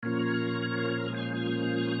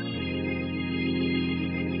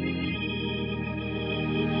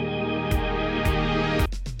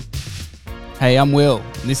Hey, I'm Will,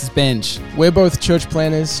 and this is Benj. We're both church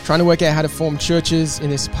planners trying to work out how to form churches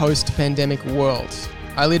in this post-pandemic world.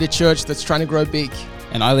 I lead a church that's trying to grow big.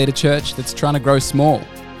 And I lead a church that's trying to grow small.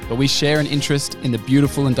 But we share an interest in the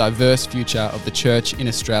beautiful and diverse future of the church in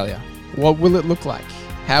Australia. What will it look like?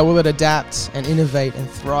 How will it adapt and innovate and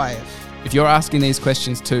thrive? If you're asking these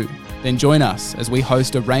questions too, then join us as we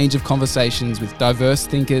host a range of conversations with diverse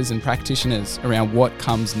thinkers and practitioners around what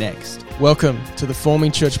comes next. Welcome to the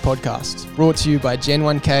Forming Church podcast, brought to you by Gen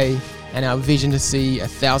 1K and our vision to see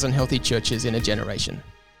 1,000 healthy churches in a generation.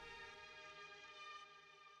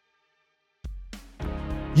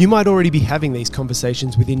 You might already be having these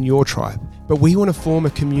conversations within your tribe, but we want to form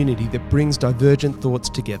a community that brings divergent thoughts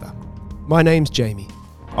together. My name's Jamie.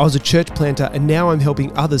 I was a church planter and now I'm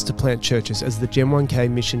helping others to plant churches as the Gen 1K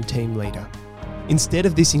mission team leader. Instead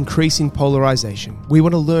of this increasing polarization, we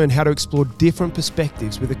want to learn how to explore different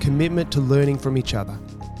perspectives with a commitment to learning from each other.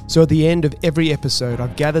 So at the end of every episode,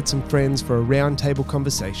 I've gathered some friends for a roundtable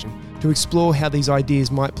conversation to explore how these ideas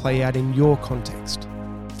might play out in your context.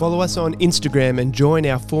 Follow us on Instagram and join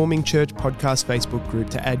our Forming Church podcast Facebook group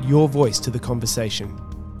to add your voice to the conversation.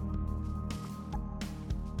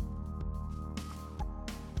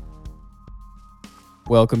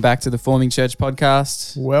 Welcome back to the Forming Church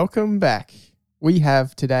podcast. Welcome back. We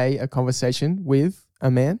have today a conversation with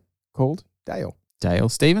a man called Dale. Dale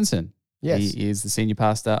Stevenson. Yes. He is the senior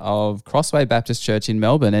pastor of Crossway Baptist Church in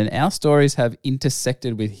Melbourne, and our stories have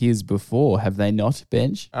intersected with his before, have they not,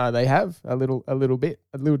 Benj? They have a little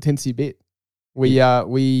teensy bit.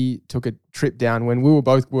 We took a trip down when we were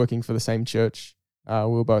both working for the same church. We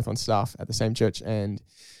were both on staff at the same church, and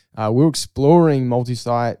we were exploring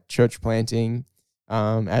multi-site church planting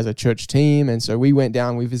as a church team. And so we went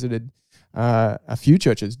down, we visited a few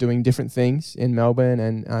churches doing different things in Melbourne,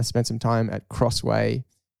 and spent some time at Crossway.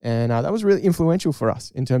 And that was really influential for us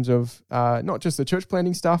in terms of not just the church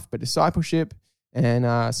planting stuff, but discipleship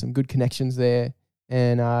and some good connections there.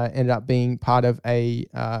 And ended up being part of a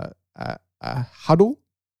huddle,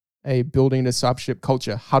 a building discipleship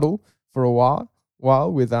culture huddle for a while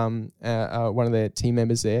with one of their team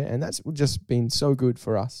members there. And that's just been so good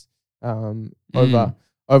for us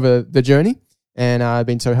over the journey. And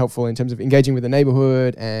been so helpful in terms of engaging with the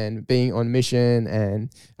neighborhood and being on mission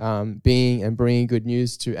and being and bringing good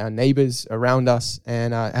news to our neighbors around us.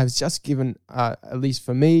 And has just given, at least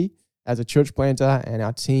for me as a church planter and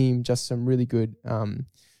our team, just some really good,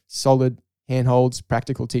 solid handholds,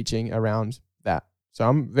 practical teaching around that. So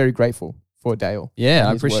I'm very grateful for Dale.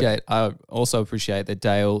 Yeah, I also appreciate that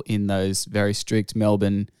Dale, in those very strict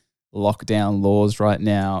Melbourne lockdown laws right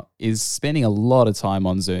now, is spending a lot of time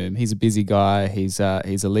on Zoom. He's a busy guy. He's a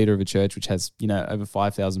leader of a church which has, over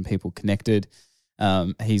 5,000 people connected.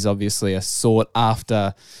 He's obviously a sought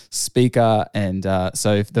after speaker. And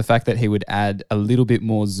so the fact that he would add a little bit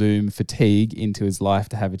more Zoom fatigue into his life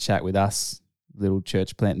to have a chat with us, little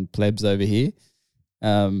church planting plebs over here,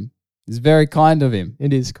 is very kind of him.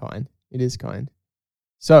 It is kind.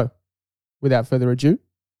 So without further ado,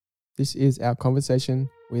 this is our conversation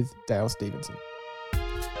with Dale Stevenson.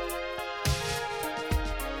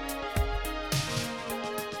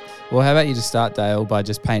 Well, how about you just start, Dale, by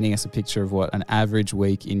just painting us a picture of what an average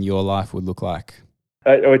week in your life would look like?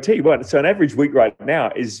 I tell you what, so an average week right now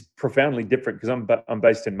is profoundly different because I'm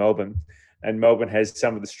based in Melbourne, and Melbourne has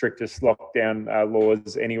some of the strictest lockdown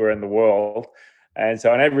laws anywhere in the world. And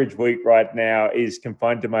so an average week right now is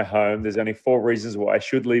confined to my home. There's only 4 reasons why I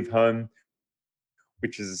should leave home,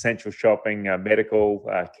 which is essential shopping, medical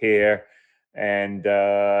care, and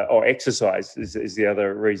or exercise is the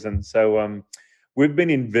other reason. So we've been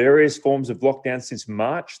in various forms of lockdown since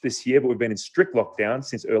March this year, but we've been in strict lockdown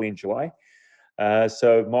since early in July.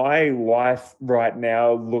 So my life right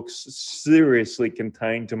now looks seriously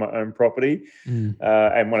contained to my own property. And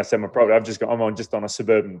when I say my property, I'm just on a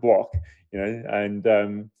suburban block, and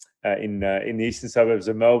in the eastern suburbs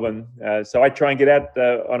of Melbourne. So I try and get out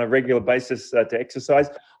on a regular basis to exercise.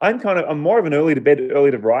 I'm more of an early to bed,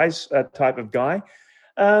 early to rise type of guy.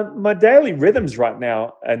 My daily rhythms right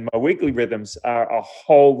now and my weekly rhythms are a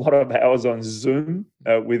whole lot of hours on Zoom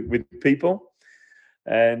with people.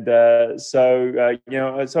 And so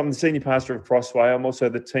I'm the senior pastor of Crossway. I'm also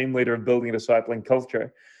the team leader of building a discipling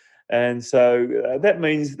culture. And so that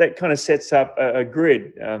means that kind of sets up a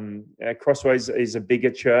grid. Crossway is a bigger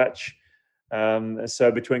church. So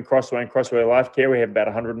between Crossway and Crossway Life Care, we have about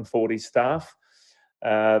 140 staff.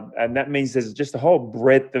 And that means there's just a whole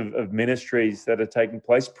breadth of ministries that are taking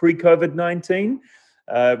place. Pre-COVID-19,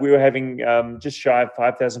 we were having just shy of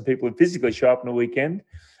 5,000 people who physically show up on a weekend.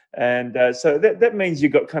 And so that means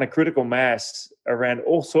you've got kind of critical mass around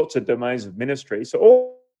all sorts of domains of ministry. So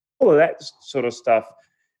all of that sort of stuff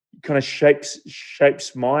kind of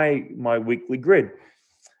shapes my weekly grid.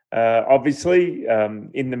 Obviously,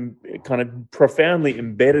 in the kind of profoundly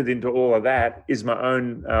embedded into all of that is my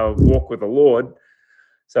own walk with the Lord.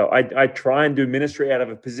 So I try and do ministry out of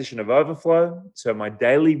a position of overflow. So my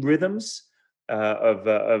daily rhythms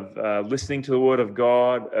of listening to the Word of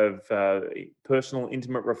God, of personal,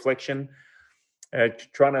 intimate reflection.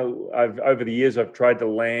 Over the years, I've tried to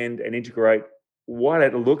land and integrate what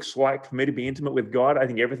it looks like for me to be intimate with God. I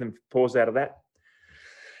think everything pours out of that.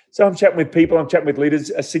 So I'm chatting with people, I'm chatting with leaders.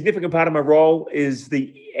 A significant part of my role is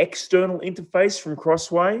the external interface from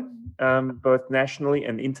Crossway, both nationally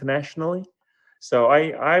and internationally. So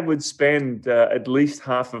I would spend at least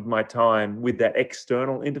half of my time with that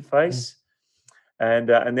external interface. And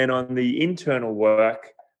then on the internal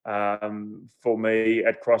work, for me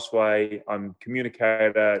at Crossway, I'm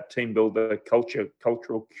communicator, team builder,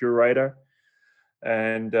 cultural curator,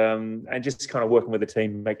 and just kind of working with the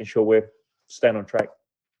team, making sure we're staying on track.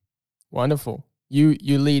 Wonderful.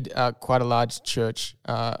 You lead quite a large church,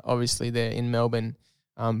 obviously there in Melbourne,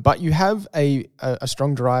 but you have a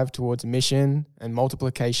strong drive towards mission and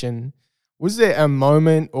multiplication. Was there a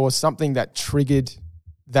moment or something that triggered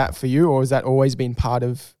that for you, or has that always been part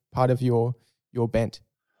of your bent?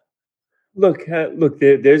 Look,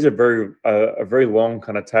 there's a very long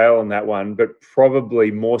kind of tail on that one, but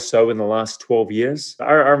probably more so in the last 12 years.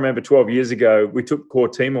 I remember 12 years ago, we took core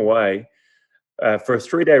team away for a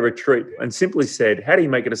 3-day retreat and simply said, how do you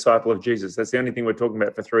make a disciple of Jesus? That's the only thing we're talking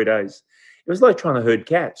about for 3 days. It was like trying to herd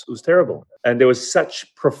cats. It was terrible. And there was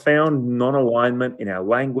such profound non-alignment in our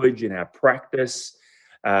language, in our practice,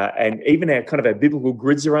 and even our biblical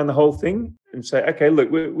grids around the whole thing, and say, okay, look,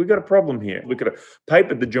 we've got a problem here. We've got to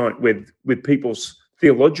paper the joint with people's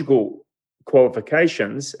theological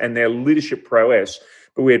qualifications and their leadership prowess,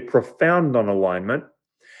 but we had profound non-alignment,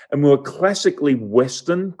 and we were classically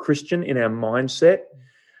Western Christian in our mindset.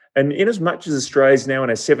 And in as much as Australia is now in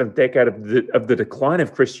a 7th decade of the decline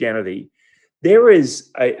of Christianity, there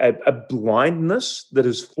is a blindness that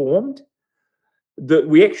has formed that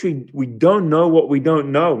we don't know what we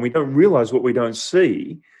don't know, and we don't realize what we don't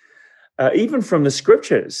see, even from the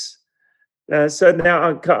scriptures. So now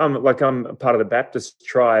I'm part of the Baptist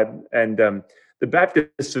tribe, and the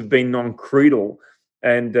Baptists have been non-creedal,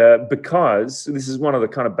 and because this is one of the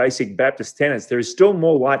kind of basic Baptist tenets, there is still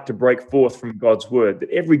more light to break forth from God's word,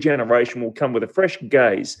 that every generation will come with a fresh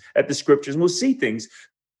gaze at the scriptures and will see things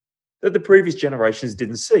that the previous generations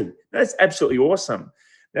didn't see. That's absolutely awesome.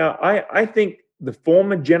 Now, I think the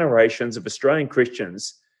former generations of Australian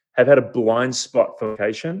Christians have had a blind spot for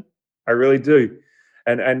vocation. I really do.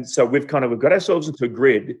 And so we've got ourselves into a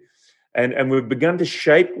grid, and we've begun to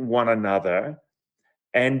shape one another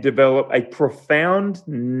and develop a profound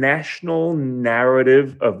national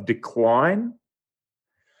narrative of decline.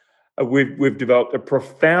 We've developed a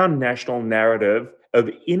profound national narrative of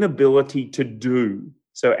inability to do.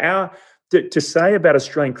 So to say about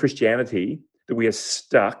Australian Christianity that we are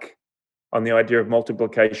stuck on the idea of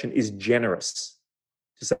multiplication is generous.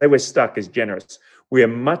 To say we're stuck is generous. We are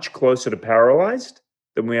much closer to paralyzed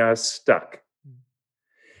than we are stuck.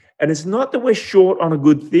 And it's not that we're short on a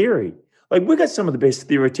good theory. Like, we've got some of the best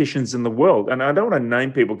theoreticians in the world, and I don't want to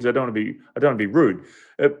name people because I don't want to be rude.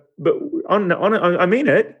 But I mean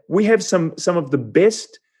it. We have some of the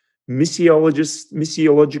best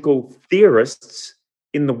missiological theorists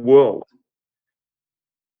in the world.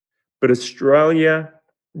 But Australia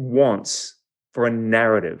wants for a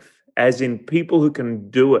narrative, as in people who can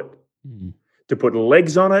do it, to put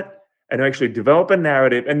legs on it and to actually develop a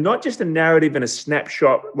narrative, and not just a narrative in a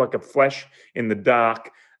snapshot like a flash in the dark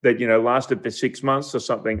that lasted for 6 months or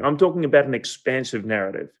something. I'm talking about an expansive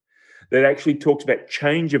narrative that actually talks about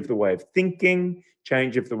change of the way of thinking,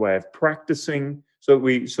 change of the way of practicing, so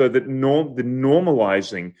that the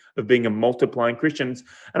normalizing of being a multiplying Christians.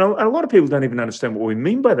 And a lot of people don't even understand what we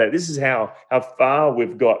mean by that. This is how far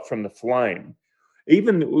we've got from the flame.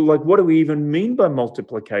 Even like, what do we even mean by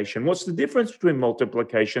multiplication? What's the difference between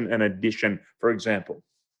multiplication and addition, for example?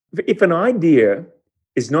 If an idea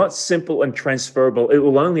is not simple and transferable, it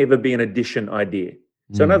will only ever be an addition idea.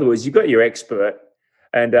 So in other words, you've got your expert,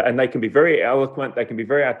 and they can be very eloquent, they can be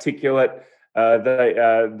very articulate,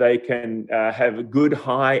 they can have a good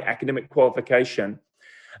high academic qualification,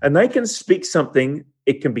 and they can speak something.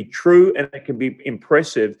 It can be true and it can be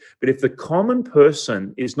impressive, but if the common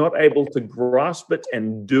person is not able to grasp it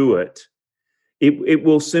and do it, it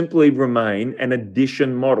will simply remain an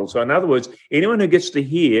addition model. So in other words, anyone who gets to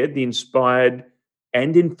hear the inspired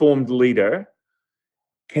and informed leader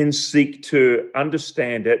can seek to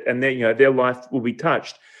understand it, and then their life will be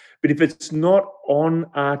touched. But if it's not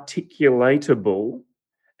unarticulatable,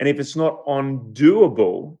 and if it's not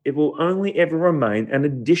undoable, it will only ever remain an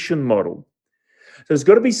addition model. So there's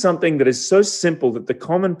got to be something that is so simple that the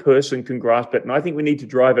common person can grasp it. And I think we need to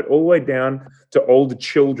drive it all the way down to older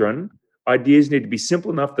children. Ideas need to be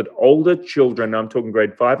simple enough that older children, I'm talking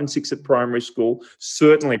grade 5 and 6 at primary school,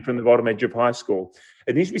 certainly from the bottom edge of high school,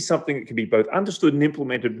 it needs to be something that can be both understood and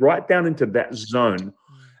implemented right down into that zone.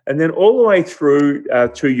 And then all the way through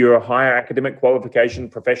to your higher academic qualification,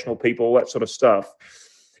 professional people, all that sort of stuff.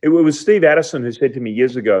 It was Steve Addison who said to me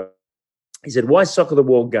years ago, he said, "Why soccer the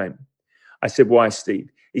world game?" I said, "Why, Steve?"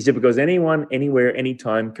 He said, "Because anyone, anywhere,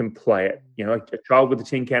 anytime can play it. You know, a child with a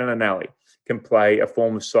tin can in an alley can play a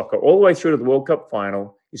form of soccer all the way through to the World Cup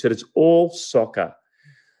final." He said, "It's all soccer."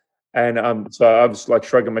 And so I was like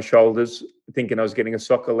shrugging my shoulders, thinking I was getting a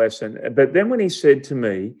soccer lesson. But then when he said to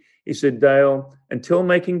me, he said, "Dale, until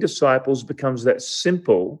making disciples becomes that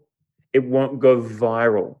simple, it won't go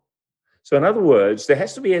viral." So in other words, there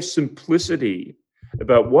has to be a simplicity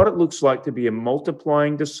about what it looks like to be a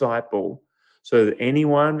multiplying disciple so that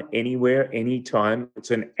anyone, anywhere, anytime,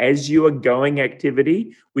 it's an as you are going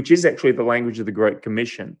activity, which is actually the language of the Great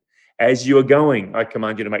Commission. As you are going, I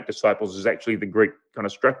command you to make disciples is actually the Greek kind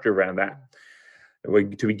of structure around that. We're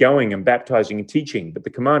to be going and baptizing and teaching, but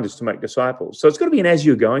the command is to make disciples. So it's got to be an as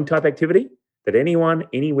you're going type activity that anyone,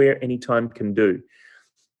 anywhere, anytime can do.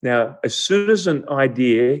 Now, as soon as an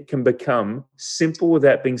idea can become simple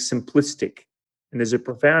without being simplistic, and there's a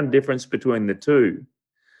profound difference between the two,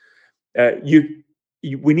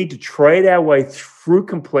 we need to trade our way through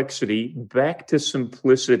complexity back to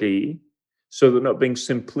simplicity so that not being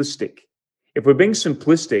simplistic. If we're being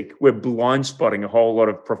simplistic, we're blind spotting a whole lot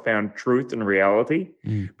of profound truth and reality.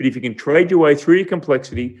 But if you can trade your way through your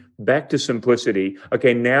complexity back to simplicity,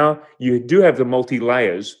 okay, now you do have the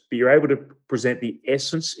multi-layers, but you're able to present the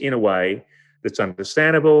essence in a way that's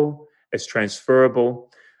understandable, it's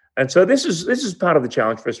transferable. And so this is part of the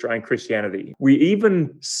challenge for Australian Christianity. We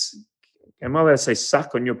even, am I allowed to say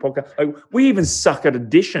suck on your podcast? We even suck at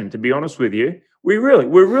addition, to be honest with you. We're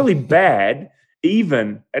really bad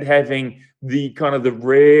even at having the kind of the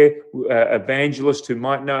rare evangelist who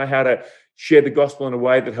might know how to share the gospel in a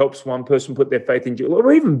way that helps one person put their faith in Jesus,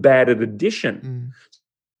 or even bad at addition.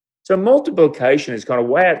 So multiplication is kind of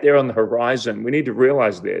way out there on the horizon. We need to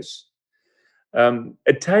realize this.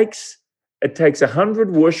 It takes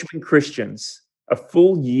 100 worshiping Christians a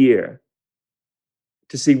full year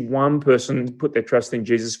to see one person put their trust in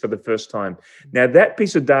Jesus for the first time. Now, that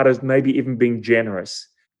piece of data is maybe even being generous.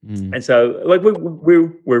 And so, like,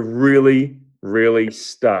 we're really, really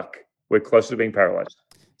stuck. We're close to being paralyzed.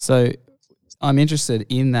 So I'm interested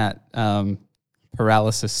in that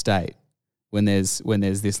paralysis state when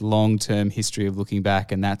there's this long-term history of looking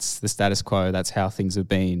back and that's the status quo, that's how things have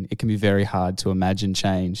been. It can be very hard to imagine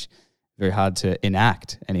change, very hard to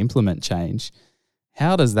enact and implement change.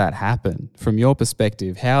 How does that happen? From your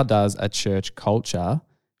perspective, how does a church culture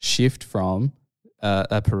shift from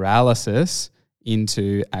a paralysis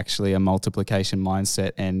into actually a multiplication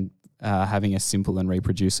mindset and having a simple and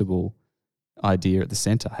reproducible idea at the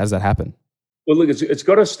center? How does that happen? Well, look, it's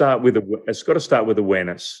got to start with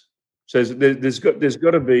awareness. So there's got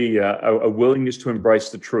to be a willingness to embrace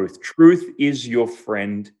the truth. Truth is your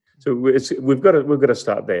friend. So we've got to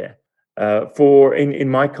start there. In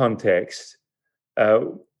my context,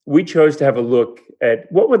 we chose to have a look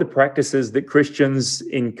at what were the practices that Christians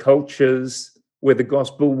in cultures where the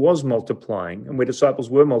gospel was multiplying and where disciples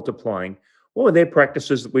were multiplying, what were their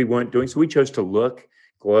practices that we weren't doing? So we chose to look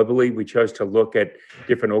globally. We chose to look at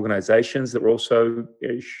different organizations that were also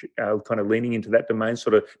kind of leaning into that domain,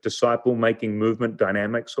 sort of disciple-making movement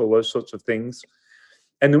dynamics, all those sorts of things.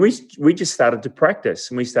 And then we just started to practice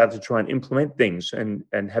and we started to try and implement things and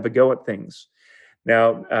have a go at things.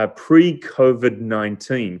 Now,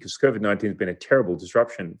 pre-COVID-19, because COVID-19 has been a terrible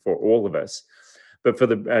disruption for all of us, but for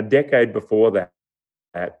the decade before that,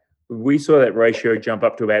 we saw that ratio jump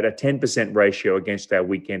up to about a 10% ratio against our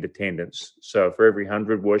weekend attendance. So for every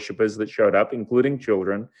 100 worshippers that showed up, including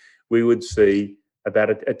children, we would see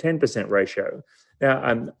about a 10% ratio.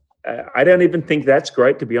 Now, I don't even think that's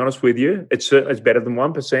great, to be honest with you. It's better than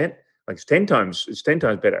 1%. Like it's 10 times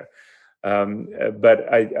better.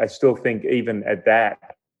 But I still think even at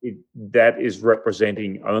that, that is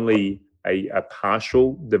representing only a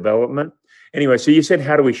partial development. Anyway, so you said,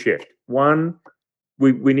 how do we shift? One,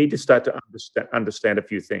 we need to start to understand a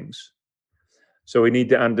few things. So we need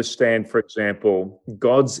to understand, for example,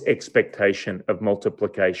 God's expectation of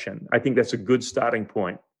multiplication. I think that's a good starting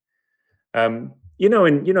point. In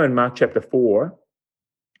Mark chapter 4,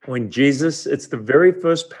 when Jesus, it's the very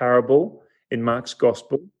first parable in Mark's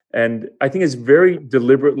gospel, And I think it's very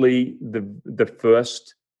deliberately the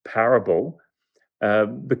first parable,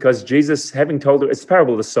 because Jesus, having told it's the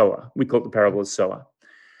parable of the sower. We call it the parable of the sower.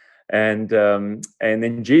 And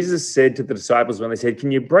then Jesus said to the disciples when they said,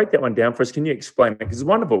 "Can you break that one down for us? Can you explain it?" Because it's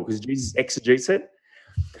wonderful, because Jesus exegetes it.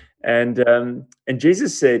 And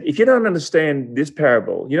Jesus said, "If you don't understand this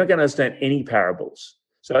parable, you're not going to understand any parables."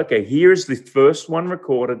 So, okay, here's the first one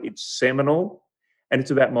recorded. It's seminal, and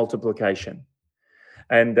it's about multiplication.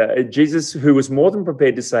 And Jesus, who was more than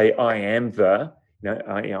prepared to say, "I am the,"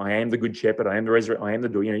 I am the good shepherd, I am the resurrection, I am the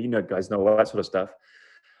door. Guys know all that sort of stuff.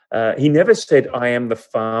 He never said, "I am the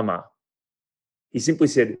farmer." He simply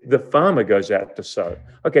said, "The farmer goes out to sow."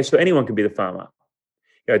 Okay, so anyone can be the farmer.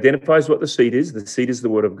 He identifies what the seed is. The seed is the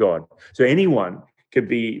word of God. So anyone could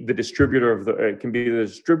be the distributor of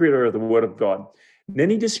the word of God. And then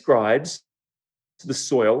he describes the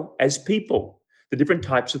soil as people, the different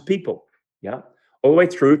types of people. Yeah, all the way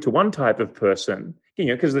through to one type of person.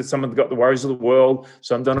 Because some have got the worries of the world,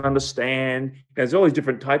 some don't understand. There's all these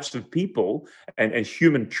different types of people and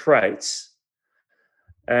human traits.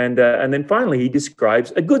 And then finally, he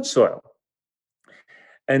describes a good soil.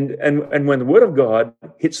 And when the word of God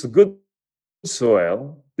hits the good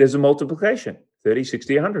soil, there's a multiplication, 30,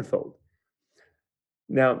 60, 100-fold.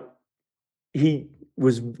 Now,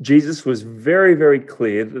 Jesus was very, very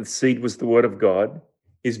clear that the seed was the word of God.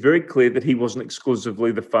 He's very clear that he wasn't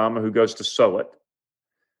exclusively the farmer who goes to sow it.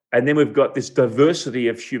 And then we've got this diversity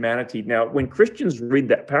of humanity. Now, when Christians read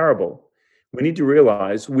that parable, we need to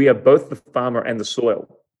realize we are both the farmer and the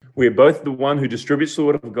soil. We are both the one who distributes the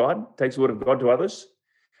word of God, takes the word of God to others.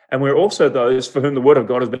 And we're also those for whom the word of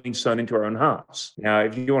God is being sown into our own hearts. Now,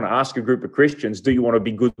 if you want to ask a group of Christians, do you want to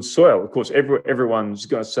be good soil? Of course, everyone's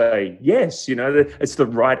going to say, yes, it's the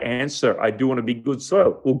right answer. I do want to be good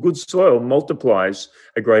soil. Well, good soil multiplies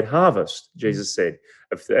a great harvest, Jesus said.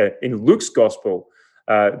 In Luke's gospel,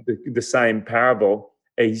 the same parable,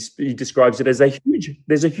 he describes it as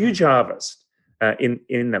there's a huge harvest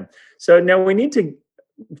in them. So now we need to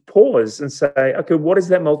pause and say, okay, what is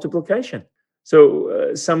that multiplication?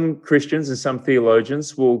 So some Christians and some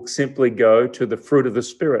theologians will simply go to the fruit of the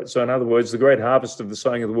Spirit. So in other words, the great harvest of the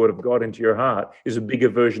sowing of the word of God into your heart is a bigger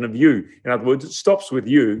version of you. In other words, it stops with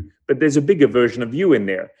you, but there's a bigger version of you in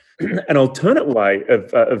there. An alternate way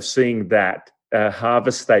of seeing that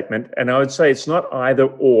harvest statement, and I would say it's not either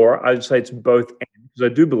or, I would say it's both and,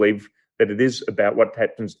 because I do believe that it is about what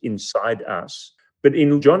happens inside us. But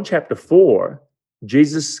in John chapter 4,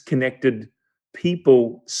 Jesus connected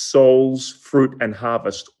people, souls, fruit, and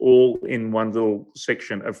harvest all in one little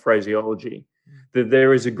section of phraseology. That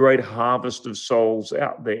there is a great harvest of souls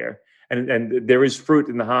out there, and there is fruit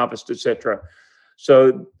in the harvest, etc.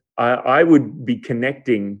 So I would be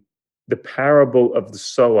connecting the parable of the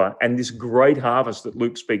sower and this great harvest that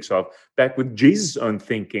Luke speaks of back with Jesus' own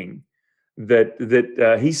thinking,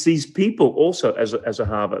 that he sees people also as a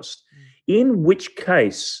harvest. In which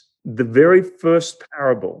case, the very first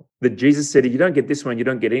parable that Jesus said, if you don't get this one, you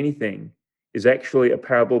don't get anything, is actually a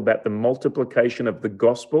parable about the multiplication of the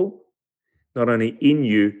gospel, not only in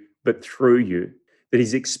you, but through you. That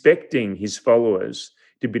he's expecting his followers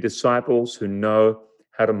to be disciples who know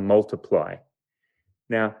how to multiply.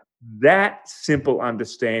 Now, that simple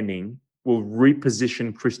understanding will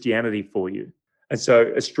reposition Christianity for you. And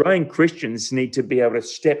so Australian Christians need to be able to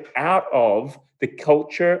step out of the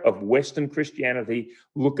culture of Western Christianity,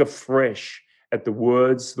 look afresh at the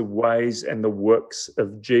words, the ways, and the works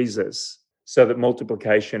of Jesus, so that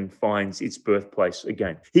multiplication finds its birthplace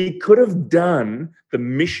again. He could have done the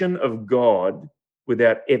mission of God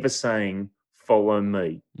without ever saying, "Follow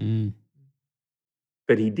me."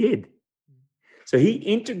 But he did. So he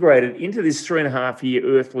integrated into this 3.5-year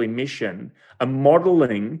earthly mission a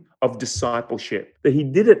modeling of discipleship, that he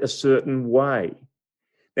did it a certain way.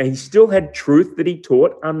 Now, he still had truth that he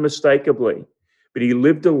taught unmistakably, but he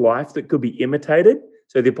lived a life that could be imitated.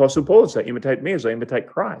 So the Apostle Paul would say, imitate me as I imitate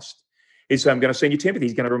Christ. He'd say, I'm going to send you Timothy.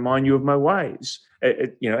 He's going to remind you of my ways,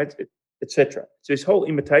 etc. So this whole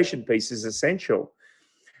imitation piece is essential.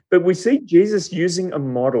 But we see Jesus using a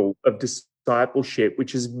model of discipleship,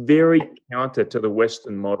 which is very counter to the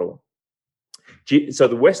Western model. So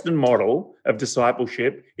the Western model of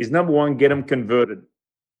discipleship is, number one, get them converted.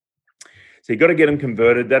 So you've got to get them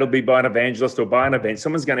converted. That'll be by an evangelist or by an event.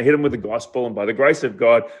 Someone's going to hit them with the gospel, and by the grace of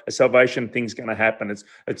God, a salvation thing's going to happen.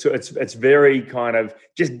 It's very kind of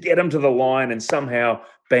just get them to the line, and somehow,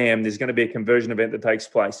 bam, there's going to be a conversion event that takes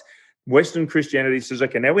place. Western Christianity says,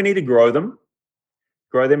 okay, now we need to grow them,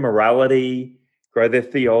 grow their morality, grow their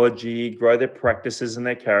theology, grow their practices and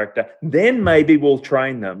their character. Then maybe we'll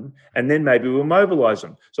train them, and then maybe we'll mobilize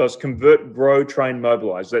them. So it's convert, grow, train,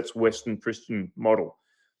 mobilize. That's Western Christian model.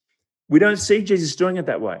 We don't see Jesus doing it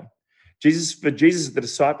that way. For Jesus, the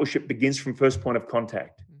discipleship begins from first point of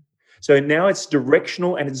contact. So now it's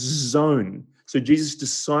directional and it's zone. So Jesus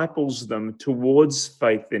disciples them towards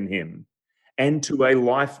faith in him and to a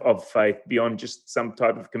life of faith beyond just some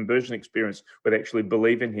type of conversion experience where they actually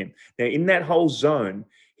believe in him. Now, in that whole zone,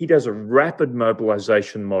 he does a rapid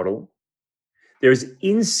mobilization model. There is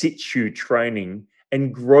in situ training,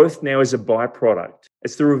 and growth now is a byproduct.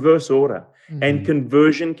 It's the reverse order. Mm-hmm. And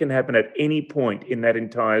conversion can happen at any point in that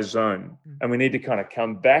entire zone. Mm-hmm. And we need to kind of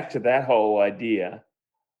come back to that whole idea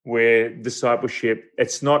where discipleship,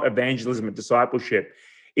 it's not evangelism and discipleship.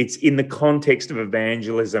 It's in the context of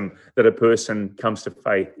evangelism that a person comes to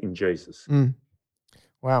faith in Jesus. Mm.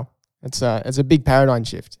 Wow. It's a big paradigm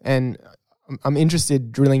shift. And I'm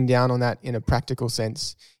interested drilling down on that in a practical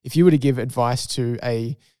sense. If you were to give advice to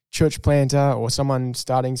a church planter or someone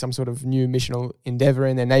starting some sort of new missional endeavor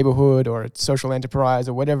in their neighborhood or a social enterprise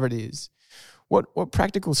or whatever it is, what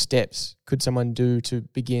practical steps could someone do to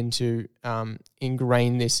begin to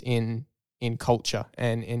ingrain this in culture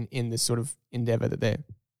and in this sort of endeavor that they're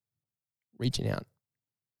reaching out?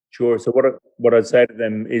 Sure. So what I'd say to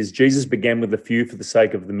them is Jesus began with a few for the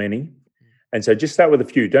sake of the many. And so just start with a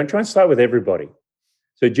few. Don't try and start with everybody.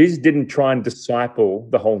 So Jesus didn't try and disciple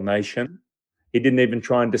the whole nation. He didn't even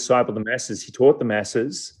try and disciple the masses. He taught the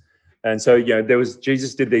masses. And so,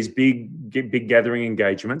 Jesus did these big gathering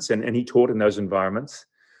engagements and he taught in those environments.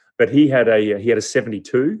 But he had a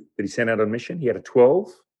 72 that he sent out on mission. He had a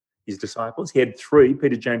 12, his disciples. He had 3,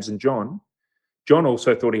 Peter, James, and John. John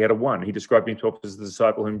also thought he had a 1. He described himself as the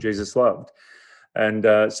disciple whom Jesus loved. And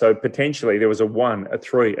so potentially there was a 1, a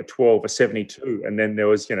 3, a 12, a 72, and then there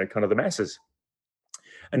was, kind of the masses.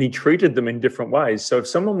 And he treated them in different ways. So if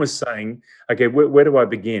someone was saying, okay, where do I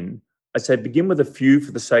begin? I'd say begin with a few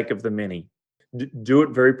for the sake of the many. Do it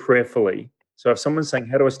very prayerfully. So if someone's saying,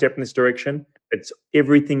 how do I step in this direction?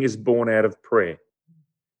 Everything is born out of prayer.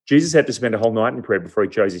 Jesus had to spend a whole night in prayer before he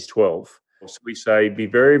chose his 12. So we say, be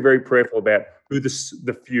very, very prayerful about who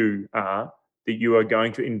the few are that you are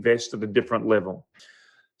going to invest at a different level.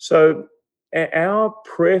 So our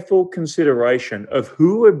prayerful consideration of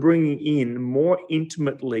who we're bringing in more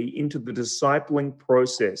intimately into the discipling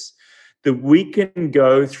process, that we can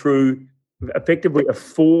go through effectively a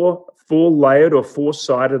four-layered or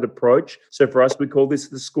four-sided approach. So for us, we call this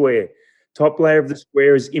the square. Top layer of the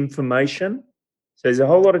square is information. So there's a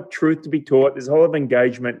whole lot of truth to be taught. There's a whole lot of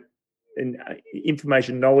engagement and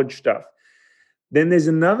information, knowledge stuff. Then there's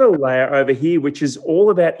another layer over here, which is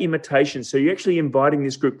all about imitation. So you're actually inviting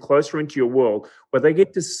this group closer into your world where they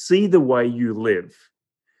get to see the way you live.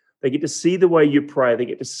 They get to see the way you pray. They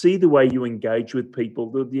get to see the way you engage with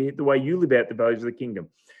people, the way you live out the values of the kingdom.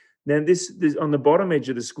 Now, this on the bottom edge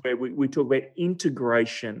of the square, we talk about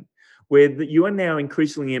integration, where you are now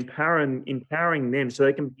increasingly empowering them so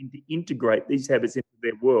they can begin to integrate these habits into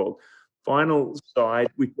their world. Final side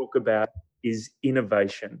we talk about is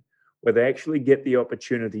innovation, where they actually get the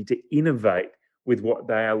opportunity to innovate with what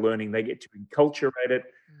they are learning. They get to enculturate it,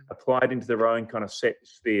 apply it into their own kind of set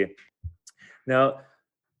sphere. Now,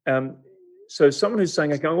 so someone who's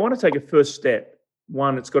saying, okay, I want to take a first step.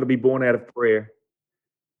 One, it's got to be born out of prayer.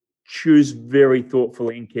 Choose very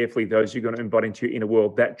thoughtfully and carefully those you're going to invite into your inner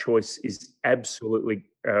world. That choice is absolutely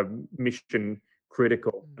mission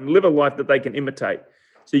critical. And live a life that they can imitate.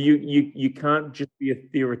 So you can't just be a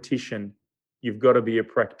theoretician. You've got to be a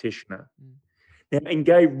practitioner.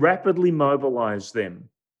 Now, rapidly mobilize them.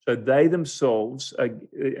 So they themselves,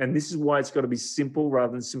 and this is why it's got to be simple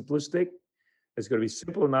rather than simplistic. It's got to be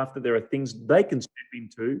simple enough that there are things they can step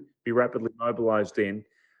into, be rapidly mobilized in,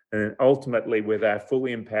 and then ultimately, where they're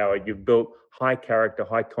fully empowered, you've built high character,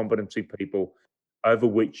 high competency people over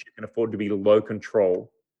which you can afford to be low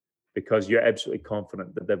control because you're absolutely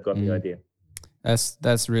confident that they've got the idea.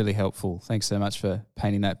 That's really helpful. Thanks so much for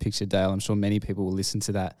painting that picture, Dale. I'm sure many people will listen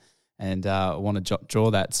to that and want to draw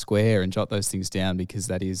that square and jot those things down because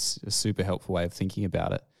that is a super helpful way of thinking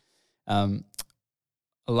about it.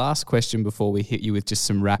 A last question before we hit you with just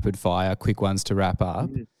some rapid fire, quick ones to wrap up.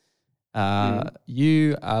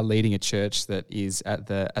 You are leading a church that is at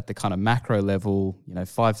the kind of macro level,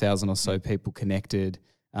 5,000 or so people connected.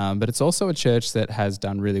 But it's also a church that has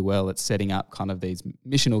done really well at setting up kind of these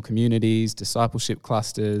missional communities, discipleship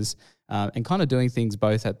clusters, and kind of doing things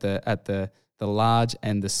both at the large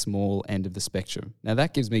and the small end of the spectrum. Now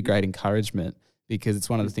that gives me great encouragement because it's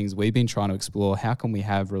one of the things we've been trying to explore. How can we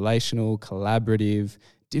have relational, collaborative,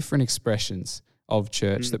 different expressions of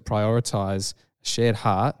church that prioritize shared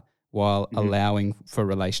heart, while Mhm. allowing for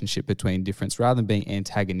relationship between difference rather than being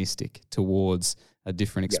antagonistic towards a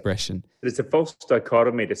different expression. But it's a false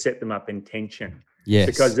dichotomy to set them up in tension Yes.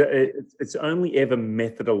 because it's only ever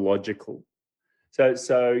methodological. So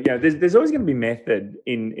there's always going to be method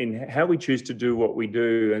in how we choose to do what we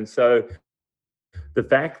do. And so the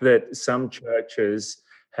fact that some churches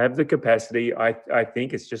have the capacity, I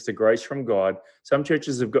think it's just a grace from God. Some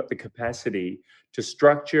churches have got the capacity to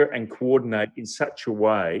structure and coordinate in such a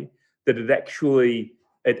way that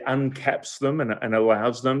it uncaps them and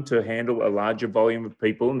allows them to handle a larger volume of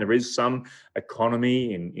people. And there is some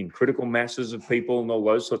economy in critical masses of people and all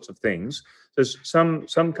those sorts of things. So some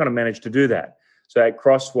kind of managed to do that. So at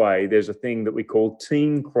Crossway, there's a thing that we call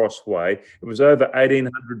Team Crossway. It was over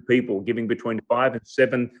 1,800 people giving between 5,000 and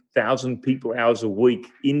 7,000 people hours a week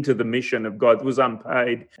into the mission of God. It was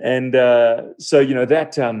unpaid. And that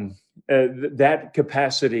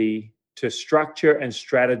capacity to structure and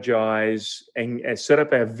strategize and set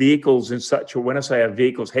up our vehicles in such a, when I say our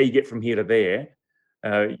vehicles, how you get from here to there,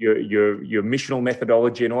 your missional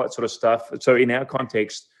methodology and all that sort of stuff. So in our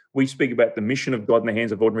context, we speak about the mission of God in the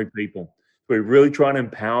hands of ordinary people. We're really trying to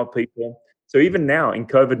empower people. So even now in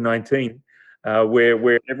COVID-19,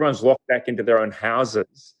 where everyone's locked back into their own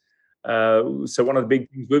houses, so one of the big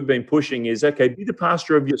things we've been pushing is, okay, be the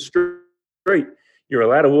pastor of your street. You're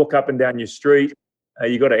allowed to walk up and down your street.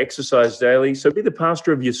 You got to exercise daily. So be the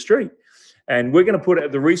pastor of your street. And we're going to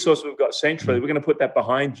put the resource we've got centrally, we're going to put that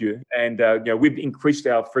behind you. And we've increased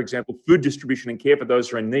our, for example, food distribution and care for those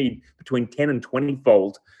who are in need between 10 and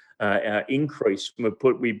 20-fold increase.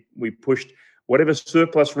 We pushed whatever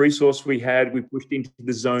surplus resource we had, we pushed into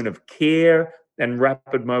the zone of care and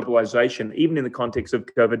rapid mobilization, even in the context of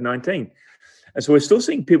COVID-19. And so we're still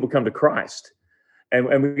seeing people come to Christ. And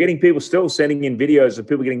we're getting people still sending in videos of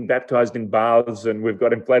people getting baptized in baths, and we've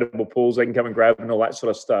got inflatable pools they can come and grab and all that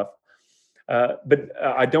sort of stuff. But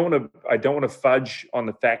I don't want to fudge on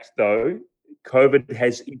the fact, though, COVID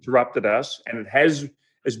has interrupted us, and it has,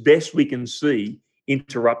 as best we can see,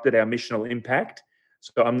 interrupted our missional impact.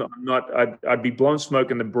 So I'd be blowing smoke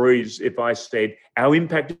in the breeze if I said our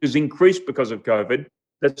impact has increased because of COVID.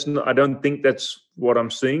 I don't think that's what I'm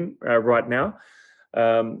seeing right now.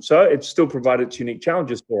 So it's still provided its unique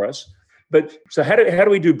challenges for us. But so how do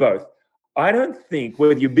we do both? I don't think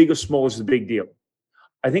whether you're big or small is the big deal.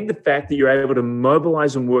 I think the fact that you're able to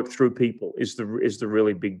mobilize and work through people is the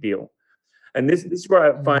really big deal. And this is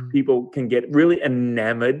where I find people can get really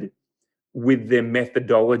enamored with their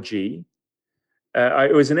methodology.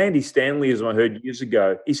 It was an Andy Stanleyism I heard years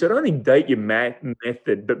ago. He said, "Only date your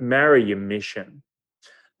method, but marry your mission."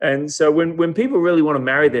 And so when people really want to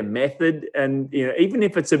marry their method, and even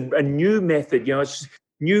if it's a new method, it's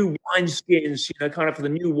new wineskins, kind of for the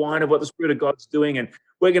new wine of what the Spirit of God's doing, and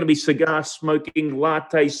we're going to be cigar smoking,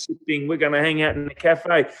 latte sipping, we're going to hang out in a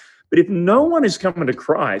cafe. But if no one is coming to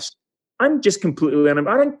Christ, I'm just completely I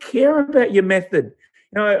don't care about your method.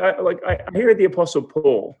 I hear the Apostle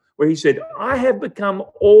Paul, where he said, "I have become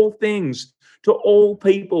all things to all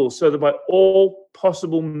people, so that by all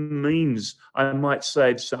possible means I might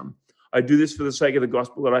save some. I do this for the sake of the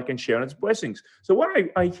gospel, that I can share in its blessings." So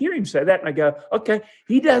when I hear him say that, and I go, okay,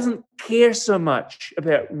 he doesn't care so much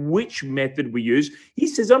about which method we use. He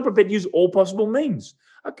says, "I'm prepared to use all possible means."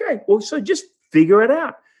 Okay, well, so just figure it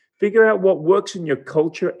out. Figure out what works in your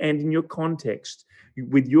culture and in your context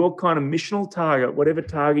with your kind of missional target, whatever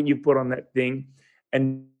target you put on that thing,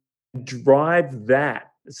 and drive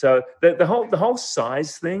that. So the whole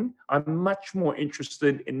size thing, I'm much more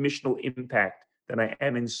interested in missional impact than I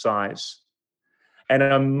am in size. And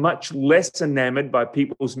I'm much less enamored by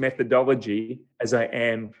people's methodology as I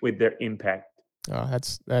am with their impact. Oh,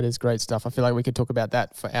 that is great stuff. I feel like we could talk about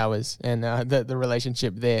that for hours and the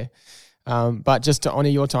relationship there. But just to honor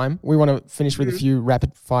your time, we want to finish with a few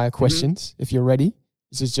rapid fire questions, if you're ready.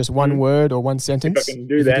 This is just one word or one sentence. If I can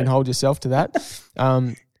do that. You can hold yourself to that.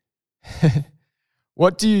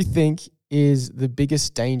 What do you think is the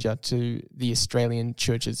biggest danger to the Australian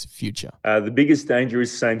church's future? The biggest danger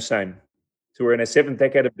is same. So we're in a 7th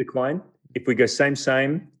decade of decline. If we go same,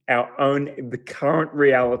 the current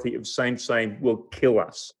reality of same will kill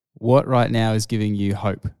us. What right now is giving you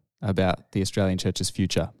hope about the Australian church's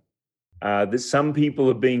future? That some people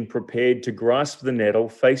are being prepared to grasp the nettle,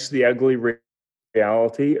 face the ugly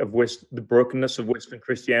reality of the brokenness of Western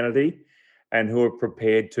Christianity, and who are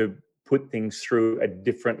prepared to put things through a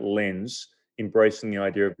different lens, embracing the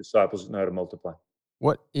idea of disciples that know to multiply.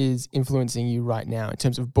 What is influencing you right now in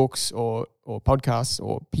terms of books or podcasts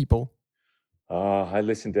or people? I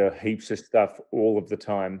listen to heaps of stuff all of the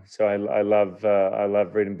time. So I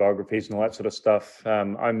love reading biographies and all that sort of stuff.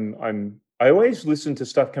 I'm I always listen to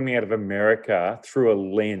stuff coming out of America through a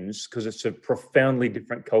lens because it's a profoundly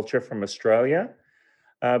different culture from Australia.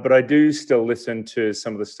 But I do still listen to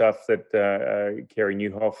some of the stuff that Carey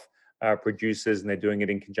Nieuwhof produces, and they're doing it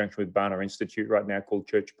in conjunction with Barna Institute right now called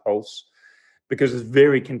Church Pulse, because it's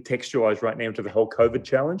very contextualized right now to the whole COVID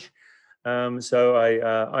challenge. So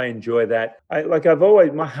I enjoy that.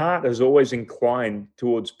 My heart has always inclined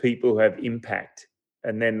towards people who have impact.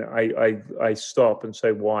 And then I stop and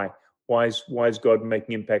say, why? Why is God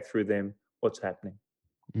making impact through them? What's happening?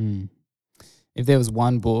 Mm. If there was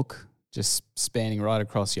one book just spanning right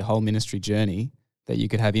across your whole ministry journey that you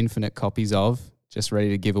could have infinite copies of, just ready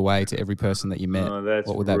to give away to every person that you met,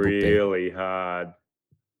 what would that book be? Really hard.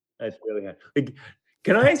 That's really hard.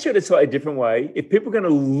 Can I answer it a slightly different way? If people are going to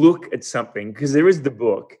look at something, because there is the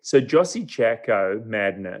book. So Jossi Chacko,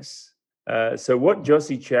 Madness. So what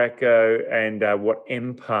Jossi Chacko and what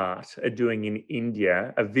MPART are doing in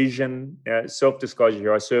India, a vision, self-disclosure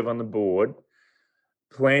here, I serve on the board,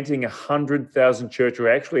 planting 100,000 churches, or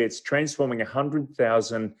actually it's transforming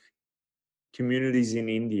 100,000 communities in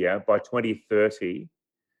India by 2030,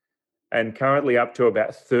 and currently up to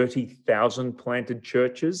about 30,000 planted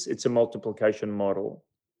churches. It's a multiplication model.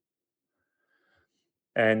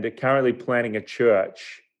 And they're currently planting a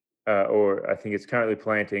church, or I think it's currently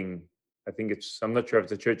planting, I'm not sure if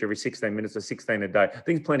it's a church every 16 minutes or 16 a day. I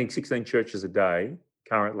think it's planting 16 churches a day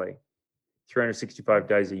currently, 365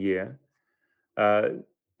 days a year.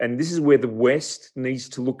 And this is where the West needs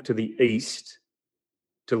to look to the East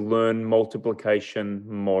to learn multiplication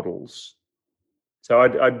models. So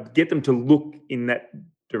I'd get them to look in that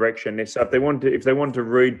direction. So if they want to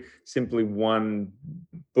read simply one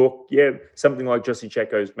book, something like Jossi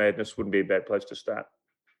Chacko's Madness wouldn't be a bad place to start.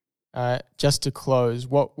 Just to close,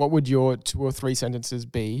 what would your 2 or 3 sentences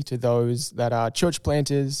be to those that are church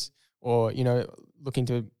planters or, looking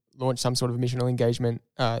to launch some sort of missional engagement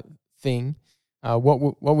thing?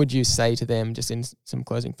 What would you say to them, just in some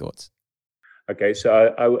closing thoughts? Okay, so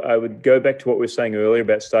I would go back to what we were saying earlier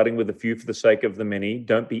about starting with a few for the sake of the many.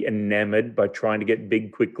 Don't be enamored by trying to get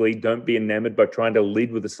big quickly. Don't be enamored by trying to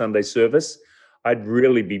lead with a Sunday service. I'd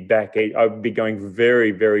really be I'd be going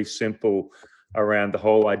very, very simple around the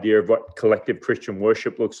whole idea of what collective Christian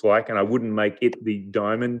worship looks like. And I wouldn't make it the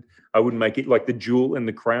diamond. I wouldn't make it like the jewel in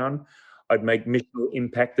the crown. I'd make missional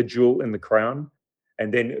impact the jewel in the crown.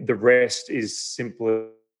 And then the rest is simply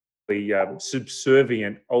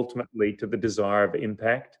subservient ultimately to the desire of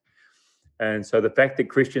impact. And so the fact that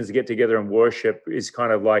Christians get together and worship is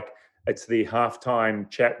kind of like, it's the halftime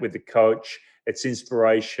chat with the coach, it's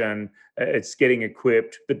inspiration, it's getting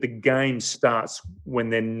equipped, but the game starts when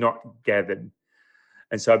they're not gathered.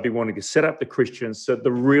 And so I'd be wanting to set up the Christians so the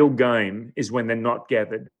real game is when they're not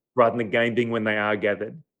gathered, rather than the game being when they are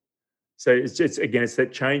gathered. So it's that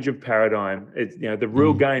change of paradigm. The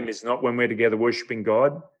real game is not when we're together worshiping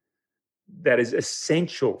God. That is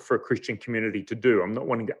essential for a Christian community to do. I'm not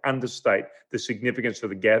wanting to understate the significance of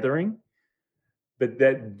the gathering, but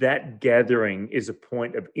that gathering is a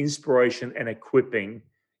point of inspiration and equipping.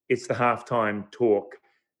 It's the halftime talk.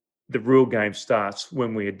 The real game starts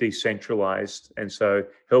when we are decentralized. And so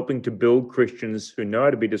helping to build Christians who know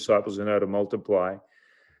how to be disciples and know how to multiply,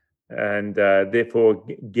 and therefore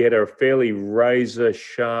get a fairly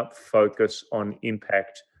razor-sharp focus on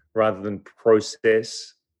impact rather than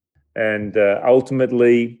process. And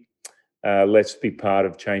ultimately, let's be part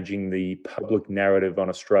of changing the public narrative on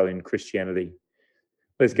Australian Christianity.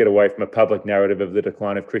 Let's get away from a public narrative of the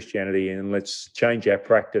decline of Christianity and let's change our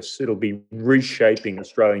practice. It'll be reshaping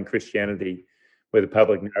Australian Christianity, where the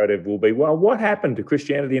public narrative will be, well, what happened to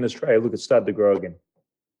Christianity in Australia? Look, it started to grow again.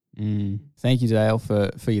 Thank you, Dale,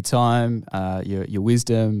 for your time, your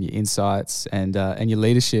wisdom, your insights, and your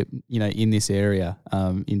leadership, in this area,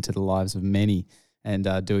 into the lives of many. And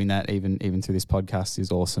doing that even through this podcast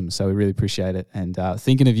is awesome. So we really appreciate it. And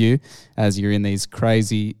thinking of you as you're in these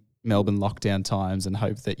crazy Melbourne lockdown times, and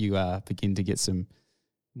hope that you begin to get some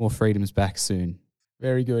more freedoms back soon.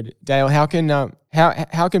 Very good. Dale, how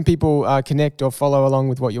can people connect or follow along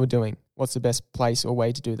with what you're doing? What's the best place or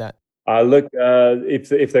way to do that? Look,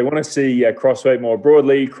 if they want to see Crossway more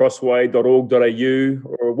broadly, crossway.org.au,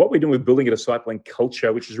 or what we're doing with building a discipling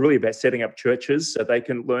culture, which is really about setting up churches so they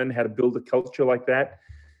can learn how to build a culture like that,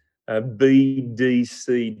 bdc.org.au,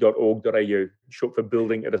 short for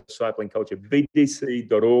building a discipling culture,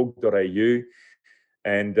 bdc.org.au.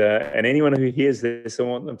 And anyone who hears this, I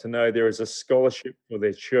want them to know there is a scholarship for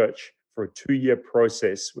their church for a 2-year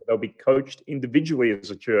process where they'll be coached individually as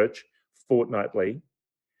a church fortnightly.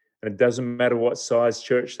 And it doesn't matter what size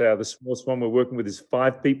church they are. The smallest one we're working with is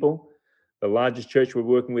 5 people. The largest church we're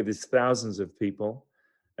working with is thousands of people.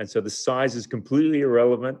 And so the size is completely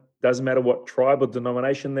irrelevant. Doesn't matter what tribe or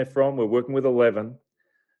denomination they're from. We're working with 11.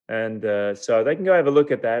 And so they can go have a look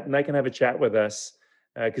at that, and they can have a chat with us.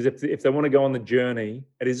 Because if they want to go on the journey,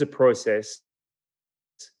 it is a process.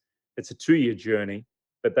 It's a 2-year journey,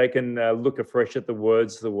 but they can look afresh at the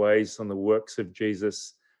words, the ways, and the works of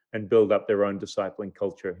Jesus and build up their own discipling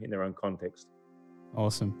culture in their own context.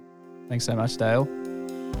 Awesome. Thanks so much, Dale.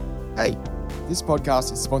 Hey, this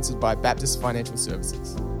podcast is sponsored by Baptist Financial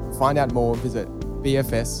Services. To find out more, visit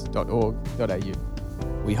bfs.org.au.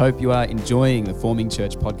 We hope you are enjoying the Forming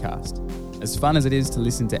Church podcast. As fun as it is to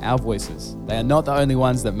listen to our voices, they are not the only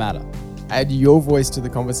ones that matter. Add your voice to the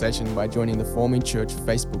conversation by joining the Forming Church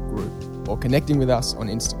Facebook group or connecting with us on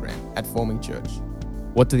Instagram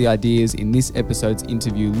 @FormingChurch. What do the ideas in this episode's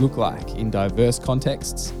interview look like in diverse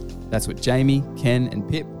contexts? That's what Jamie, Ken, and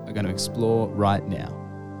Pip are going to explore right now.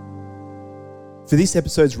 For this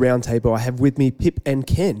episode's roundtable, I have with me Pip and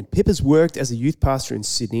Ken. Pip has worked as a youth pastor in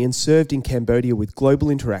Sydney and served in Cambodia with Global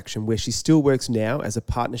Interaction, where she still works now as a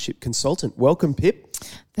partnership consultant. Welcome, Pip.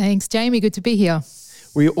 Thanks, Jamie. Good to be here.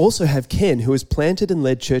 We also have Ken, who has planted and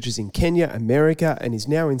led churches in Kenya, America, and is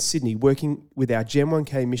now in Sydney working with our Gen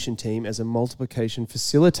 1K mission team as a multiplication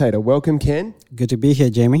facilitator. Welcome, Ken. Good to be here,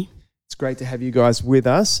 Jamie. It's great to have you guys with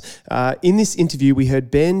us. In this interview, we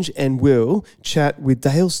heard Benj and Will chat with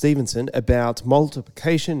Dale Stevenson about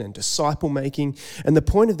multiplication and disciple making. And the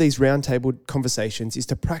point of these roundtable conversations is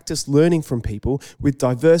to practice learning from people with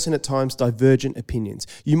diverse and at times divergent opinions.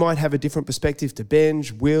 You might have a different perspective to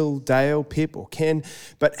Benj, Will, Dale, Pip, or Ken,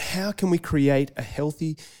 but how can we create a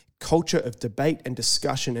healthy culture of debate and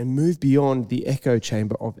discussion and move beyond the echo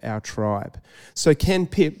chamber of our tribe? So Ken,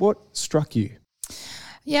 Pip, what struck you?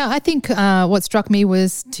 Yeah, I think what struck me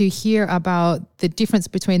was to hear about the difference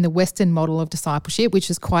between the Western model of discipleship,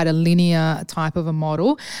 which is quite a linear type of a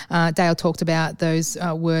model. Dale talked about those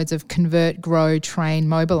words of convert, grow, train,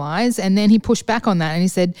 mobilize, and then he pushed back on that and he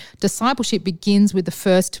said, discipleship begins with the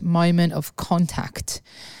first moment of contact.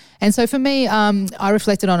 And so for me, I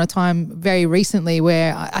reflected on a time very recently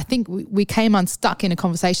where I think we came unstuck in a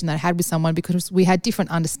conversation that I had with someone because we had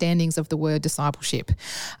different understandings of the word discipleship.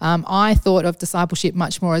 I thought of discipleship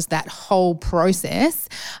much more as that whole process.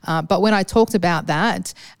 But when I talked about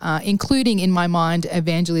that, including in my mind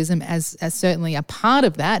evangelism as certainly a part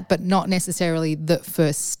of that, but not necessarily the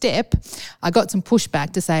first step, I got some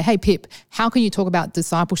pushback to say, hey, Pip, how can you talk about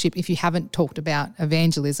discipleship if you haven't talked about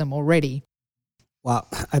evangelism already? Well,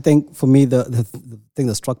 I think for me, the thing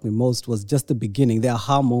that struck me most was just the beginning, the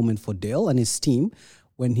aha moment for Dale and his team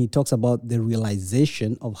when he talks about the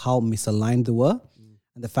realization of how misaligned they were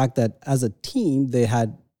and the fact that as a team, they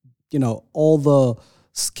had, all the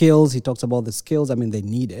skills. He talks about the skills, they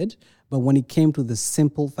needed. But when it came to the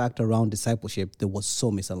simple fact around discipleship, they were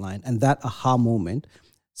so misaligned. And that aha moment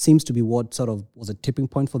seems to be what sort of was a tipping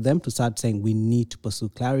point for them to start saying, we need to pursue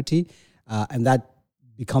clarity. And that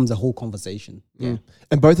becomes a whole conversation. Yeah.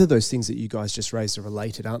 And both of those things that you guys just raised are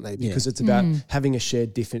related, aren't they? Because it's about having a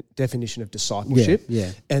shared definition of discipleship.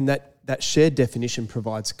 Yeah. And that shared definition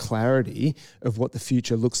provides clarity of what the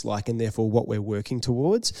future looks like and therefore what we're working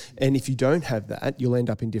towards. And if you don't have that, you'll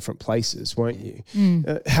end up in different places, won't you?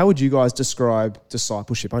 How would you guys describe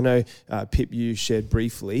discipleship? I know, Pip, you shared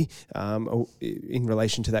briefly in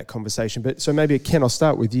relation to that conversation. But so maybe, Ken, I'll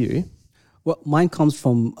start with you. Well, mine comes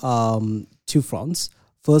from two fronts.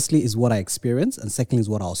 Firstly is what I experienced, and secondly is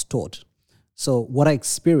what I was taught. So what I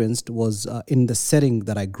experienced was in the setting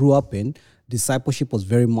that I grew up in, discipleship was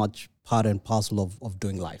very much part and parcel of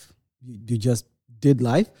doing life. You just did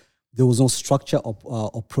life. There was no structure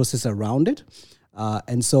or process around it.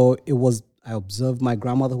 And so it was, I observed my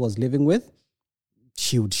grandmother who I was living with.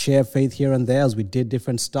 She would share faith here and there as we did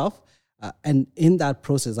different stuff. And in that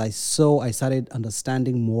process, I started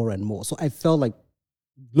understanding more and more. So I felt like,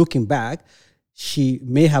 looking back, she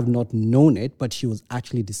may have not known it, but she was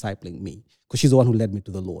actually discipling me because she's the one who led me to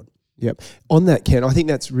the Lord. Yep. On that, Ken, I think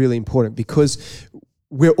that's really important because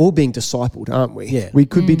we're all being discipled, aren't we? Yeah. We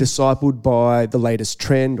could be discipled by the latest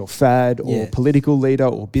trend or fad or political leader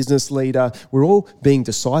or business leader. We're all being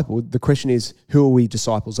discipled. The question is, who are we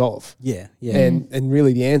disciples of? Yeah. And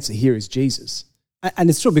really the answer here is Jesus. And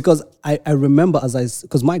it's true because I remember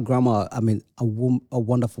because my grandma, a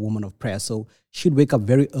wonderful woman of prayer. So she'd wake up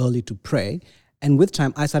very early to pray. And with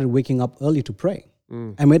time, I started waking up early to pray.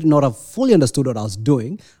 I may not have fully understood what I was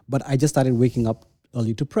doing, but I just started waking up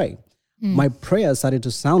early to pray. My prayers started to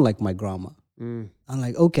sound like my grandma. I'm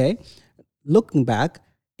like, okay, looking back,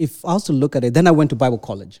 if I was to look at it, then I went to Bible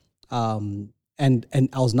college. And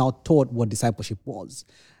I was now taught what discipleship was.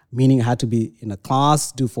 Meaning I had to be in a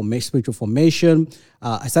class, do spiritual formation.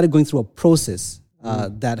 I started going through a process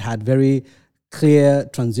that had very clear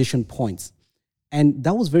transition points. And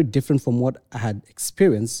that was very different from what I had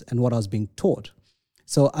experienced and what I was being taught.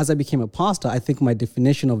 So as I became a pastor, I think my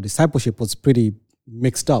definition of discipleship was pretty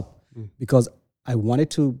mixed up because I wanted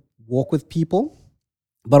to walk with people,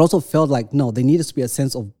 but also felt like, no, there needed to be a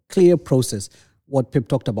sense of clear process. What Pip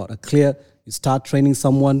talked about, you start training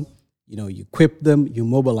someone, you equip them, you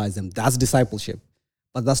mobilize them. That's discipleship.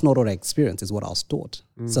 But that's not what I experienced, is what I was taught.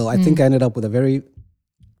 So I think I ended up with a very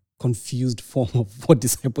confused form of what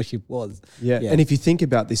discipleship was. Yeah. And if you think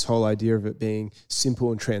about this whole idea of it being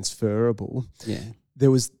simple and transferable,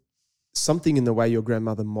 there was something in the way your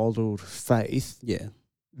grandmother modeled faith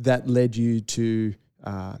that led you to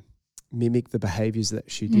mimic the behaviors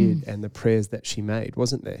that she did and the prayers that she made,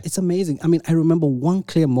 wasn't there? It's amazing. I mean, I remember one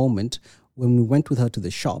clear moment when we went with her to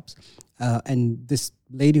the shops, and this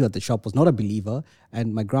lady at the shop was not a believer,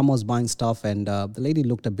 and my grandma was buying stuff, and the lady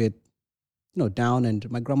looked a bit down, and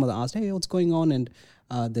my grandmother asked, "Hey, what's going on?" And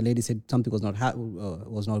the lady said something was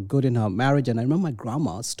not good in her marriage. And I remember my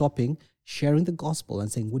grandma stopping, sharing the gospel,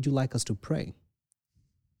 and saying, "Would you like us to pray?"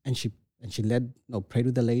 And she prayed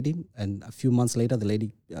with the lady, and a few months later, the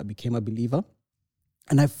lady became a believer.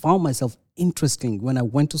 And I found myself interesting when I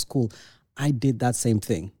went to school. I did that same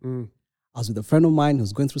thing. I was with a friend of mine who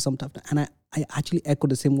was going through some tough time, and I actually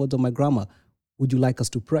echoed the same words of my grandma. Would you like us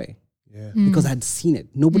to pray? Yeah. Because I had seen it.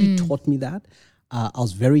 Nobody taught me that. I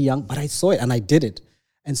was very young, but I saw it and I did it.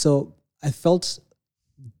 And so I felt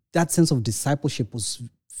that sense of discipleship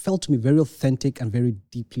felt to me very authentic and very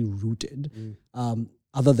deeply rooted,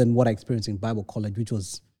 other than what I experienced in Bible college, which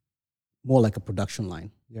was more like a production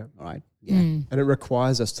line. Yeah. All right. Yeah. And it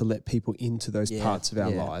requires us to let people into those parts of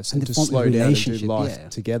our lives and to form slow down and do relationship, life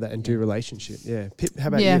together and do relationship. Yeah. Pip, how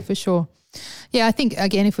about you? Yeah, for sure. Yeah, I think,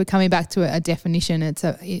 again, if we're coming back to a definition, it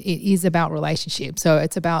is about relationship. So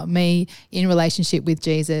it's about me in relationship with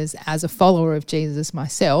Jesus as a follower of Jesus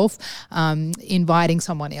myself, inviting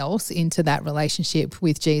someone else into that relationship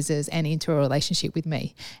with Jesus and into a relationship with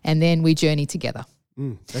me. And then we journey together.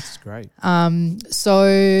 That's great.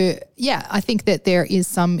 So, yeah, I think that there is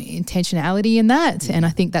some intentionality in that. And I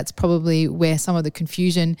think that's probably where some of the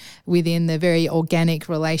confusion within the very organic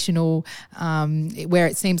relational, where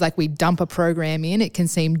it seems like we dump a program in, it can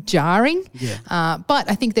seem jarring. But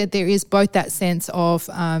I think that there is both that sense of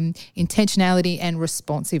intentionality and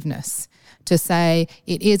responsiveness. To say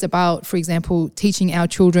it is about, for example, teaching our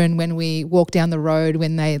children when we walk down the road,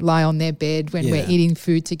 when they lie on their bed, when we're eating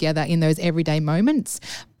food together in those everyday moments.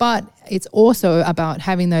 But it's also about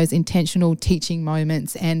having those intentional teaching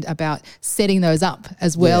moments and about setting those up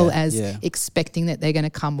as well as expecting that they're going to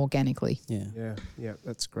come organically. Yeah,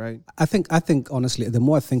 that's great. I think honestly, the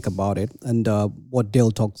more I think about it, and what Dale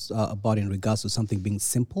talks about in regards to something being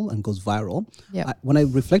simple and goes viral, when I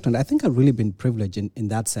reflect on it, I think I've really been privileged in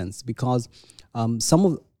that sense, because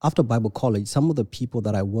after Bible college, some of the people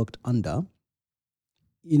that I worked under,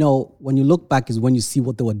 when you look back is when you see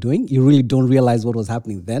what they were doing. You really don't realize what was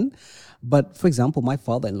happening then. But for example, my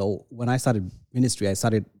father-in-law, when I started ministry, I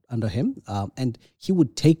started under him, and he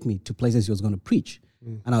would take me to places he was going to preach.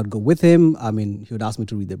 And I would go with him. I mean, he would ask me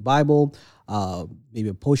to read the Bible, maybe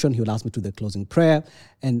a portion. He would ask me to do the closing prayer.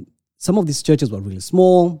 And some of these churches were really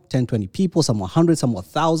small, 10, 20 people. Some were hundreds, some were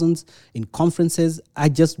thousands. In conferences, I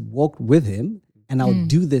just walked with him and I would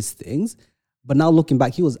do these things. But now looking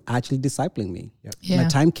back, he was actually discipling me. And a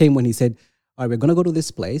time came when he said, all right, we're going to go to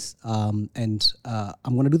this place and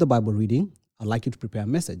I'm going to do the Bible reading. I'd like you to prepare a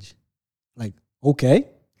message. Like, okay.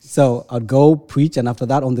 So I'd go preach, and after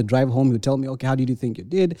that, on the drive home, he'd tell me, okay, how did you think you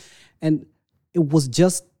did? And it was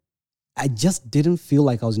I just didn't feel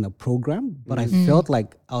like I was in a program, but I felt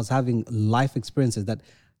like I was having life experiences that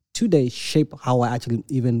today shape how I actually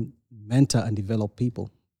even mentor and develop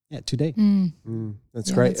people. Yeah, today.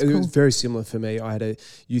 That's great. That's cool. It was very similar for me. I had a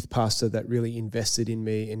youth pastor that really invested in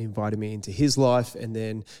me and invited me into his life. And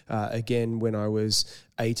then again, when I was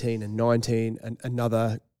 18 and 19,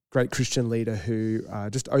 another great Christian leader who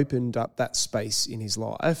just opened up that space in his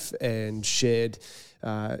life and shared,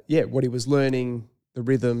 what he was learning, the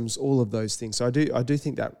rhythms, all of those things. So I do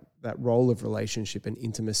think that role of relationship and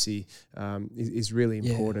intimacy is really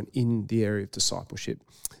important in the area of discipleship.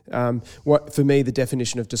 For me, the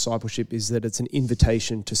definition of discipleship is that it's an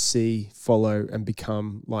invitation to see, follow, and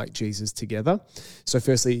become like Jesus together. So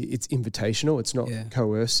firstly, it's invitational. It's not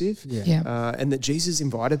coercive. And that Jesus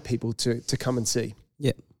invited people to come and see.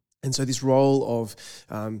 Yeah. And so this role of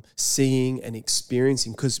seeing and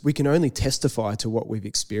experiencing, because we can only testify to what we've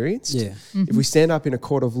experienced. Yeah. If we stand up in a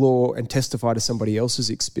court of law and testify to somebody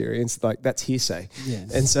else's experience, like that's hearsay.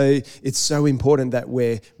 Yes. And so it's so important that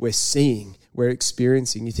we're seeing, we're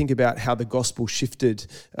experiencing. You think about how the gospel shifted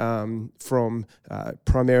from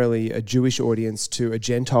primarily a Jewish audience to a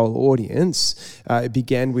Gentile audience. It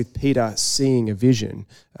began with Peter seeing a vision.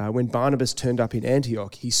 When Barnabas turned up in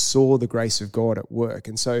Antioch, he saw the grace of God at work.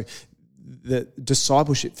 And so the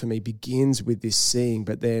discipleship for me begins with this seeing,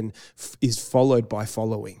 but then is followed by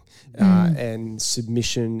following and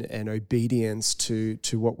submission and obedience to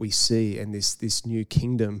what we see and this new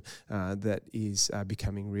kingdom that is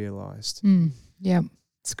becoming realized. Yeah,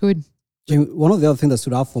 it's good. One of the other things that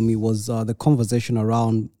stood out for me was the conversation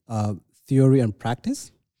around theory and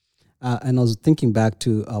practice. And I was thinking back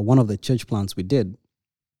to one of the church plants we did,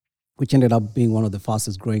 which ended up being one of the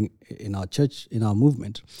fastest growing in our church, in our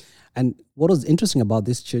movement. And what was interesting about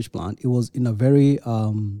this church plant, it was in a very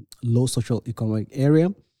low social economic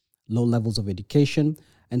area, low levels of education.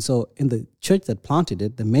 And so in the church that planted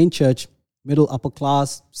it, the main church, middle, upper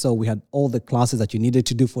class, so we had all the classes that you needed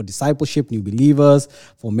to do for discipleship, new believers,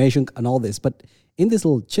 formation, and all this. But in this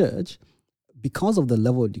little church, because of the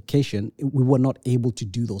level of education, we were not able to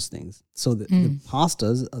do those things. So the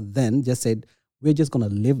pastors then just said, we're just going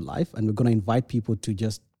to live life and we're going to invite people to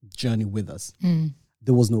just journey with us.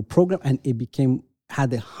 There was no program, and it had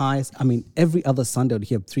the highest. I mean, every other Sunday I'd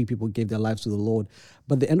hear 3 people gave their lives to the Lord.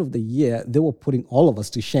 But at the end of the year, they were putting all of us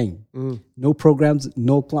to shame. No programs,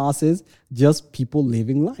 no classes, just people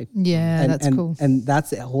living life. Yeah, that's cool. And that's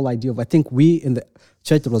the whole idea of, I think we in the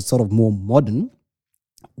church that was sort of more modern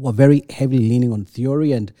were very heavily leaning on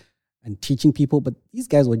theory and teaching people, but these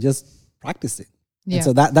guys were just practicing. Yeah. And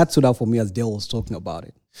so that stood out for me as Dale was talking about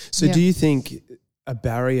it. So do you think a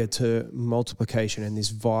barrier to multiplication and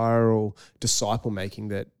this viral disciple making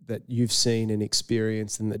that you've seen and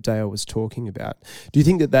experienced and that Dale was talking about, do you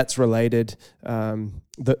think that that's related?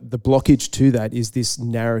 The blockage to that is this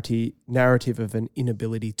narrative of an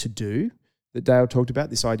inability to do that Dale talked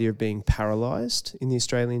about, this idea of being paralyzed in the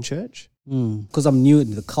Australian church? Because I'm new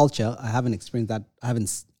in the culture, I haven't experienced that.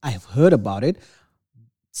 I have heard about it,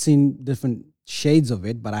 seen different shades of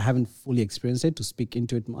it, but I haven't fully experienced it to speak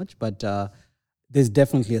into it much. But there's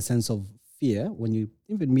definitely a sense of fear when you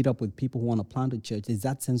even meet up with people who want to plant a church. There's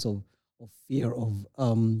that sense of fear of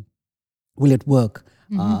will it work?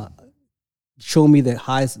 Show me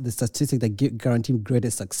the statistic that guarantee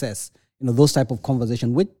greatest success. Those type of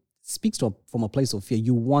conversation, which speaks from a place of fear.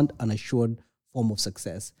 You want an assured form of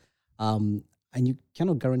success, and you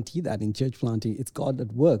cannot guarantee that in church planting. It's God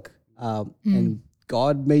at work, and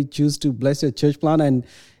God may choose to bless your church plant, and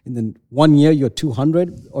in the 1 year you're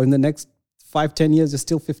 200, or in the next 5-10 years, there's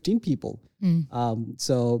still 15 people.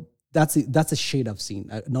 So that's a shade I've seen.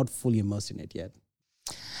 I'm not fully immersed in it yet.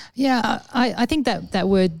 Yeah, I think that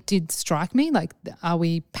word did strike me. Like, are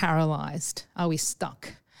we paralyzed? Are we stuck?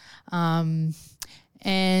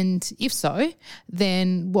 And if so,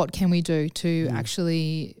 then what can we do to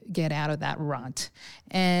actually get out of that rut?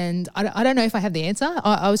 And I don't know if I have the answer.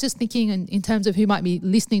 I was just thinking in terms of who might be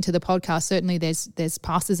listening to the podcast. Certainly there's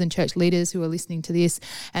pastors and church leaders who are listening to this,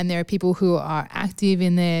 and there are people who are active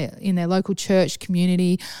in their local church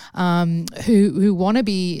community who want to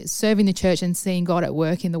be serving the church and seeing God at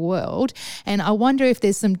work in the world. And I wonder if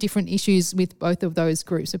there's some different issues with both of those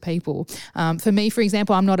groups of people. For me, for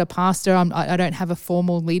example, I'm not a pastor. I don't have a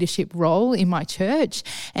formal leadership role in my church.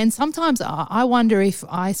 And sometimes I wonder if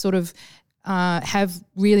I sort of have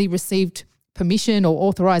really received permission or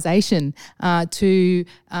authorization to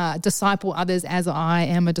disciple others as I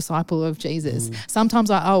am a disciple of Jesus. Sometimes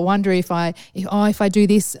I wonder if I do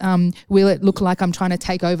this, will it look like I'm trying to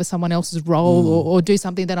take over someone else's role or do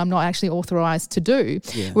something that I'm not actually authorized to do?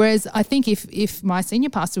 Yeah. Whereas I think if my senior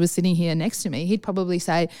pastor was sitting here next to me, he'd probably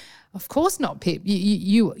say, of course not, Pip.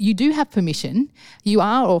 You do have permission. You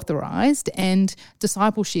are authorized, and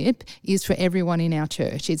discipleship is for everyone in our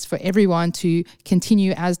church. It's for everyone to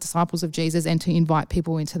continue as disciples of Jesus and to invite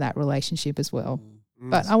people into that relationship as well.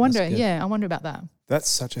 But I wonder about that. That's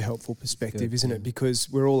such a helpful perspective, isn't it? Because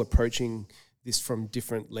we're all approaching this from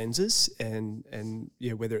different lenses, and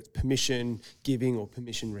whether it's permission giving or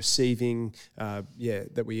permission receiving,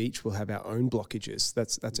 that we each will have our own blockages.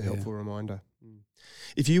 That's a helpful reminder.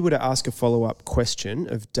 If you were to ask a follow-up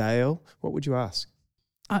question of Dale, what would you ask?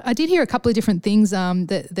 I did hear a couple of different things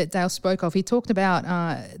that Dale spoke of. He talked about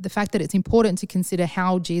the fact that it's important to consider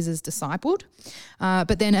how Jesus discipled.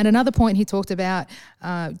 But then at another point, he talked about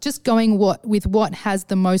just going with what has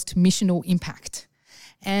the most missional impact.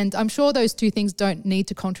 And I'm sure those two things don't need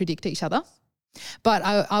to contradict each other. But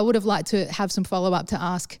I would have liked to have some follow-up to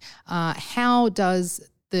ask, how does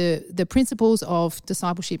the principles of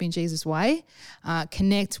discipleship in Jesus' way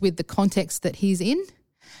connect with the context that he's in,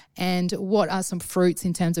 and what are some fruits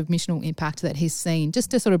in terms of missional impact that he's seen,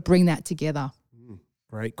 just to sort of bring that together.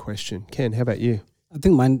 Great question. Ken, how about you? I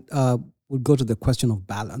think mine would go to the question of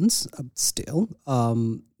balance still.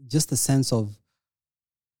 Just the sense of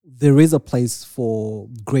there is a place for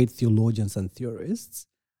great theologians and theorists,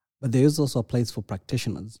 but there is also a place for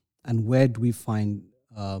practitioners. And where do we find,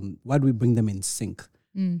 why do we bring them in sync?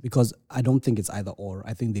 Because I don't think it's either or.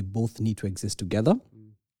 I think they both need to exist together.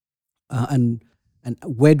 And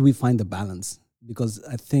where do we find the balance? Because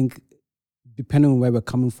I think depending on where we're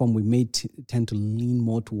coming from, we may tend to lean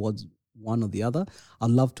more towards one or the other.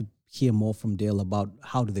 I'd love to hear more from Dale about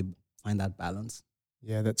how do they find that balance.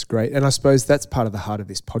 Yeah, that's great. And I suppose that's part of the heart of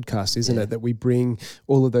this podcast, isn't it? That we bring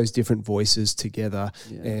all of those different voices together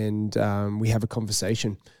and we have a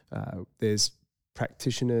conversation. There's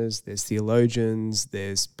practitioners, there's theologians,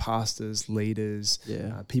 there's pastors, leaders,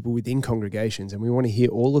 people within congregations, and we want to hear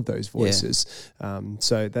all of those voices.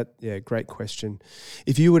 So great question.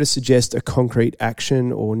 If you were to suggest a concrete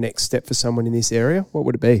action or next step for someone in this area, what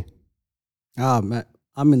would it be?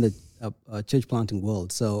 I'm in the church planting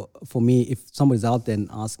world. So for me, if somebody's out there and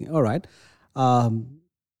asking, all right, I'm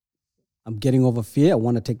getting over fear, I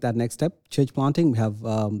want to take that next step, church planting, we have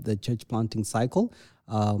the church planting cycle,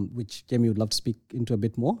 which Jamie would love to speak into a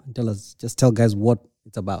bit more. Tell guys what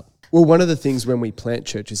it's about. Well, one of the things when we plant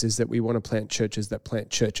churches is that we want to plant churches that plant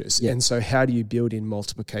churches. Yeah. And so how do you build in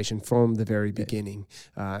multiplication from the very beginning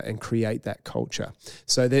and create that culture?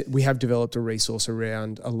 So that we have developed a resource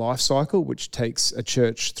around a life cycle, which takes a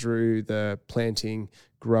church through the planting,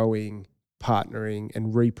 growing, partnering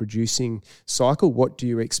and reproducing cycle. What do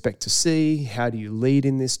you expect to see? How do you lead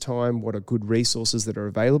in this time? What are good resources that are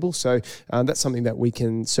available? So that's something that we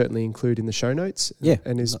can certainly include in the show notes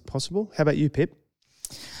and is possible. How about you, Pip?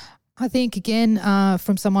 I think, again,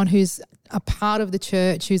 from someone who's a part of the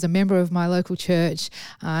church, who's a member of my local church,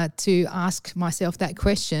 to ask myself that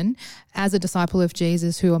question, as a disciple of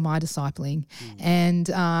Jesus, who am I discipling? And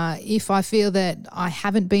if I feel that I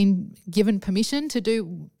haven't been given permission to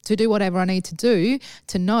do whatever I need to do,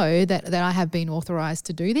 to know that I have been authorized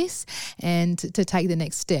to do this and to take the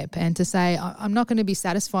next step and to say, I'm not going to be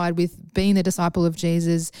satisfied with being a disciple of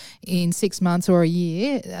Jesus in 6 months or a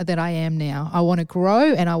year that I am now. I want to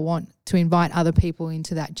grow and I want to invite other people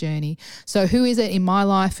into that journey. So who is it in my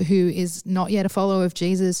life who is not yet a follower of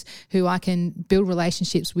Jesus, who I can build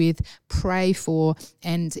relationships with, pray for,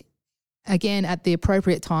 and again, at the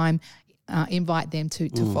appropriate time, invite them to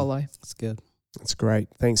follow. That's good. That's great.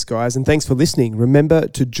 Thanks, guys. And thanks for listening. Remember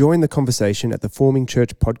to join the conversation at the Forming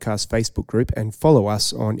Church Podcast Facebook group and follow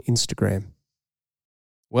us on Instagram.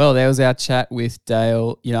 Well, there was our chat with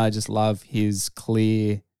Dale. I just love his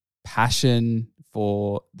clear passion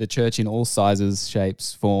for the church in all sizes,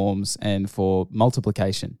 shapes, forms, and for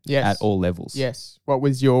multiplication at all levels. Yes. What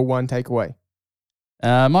was your one takeaway?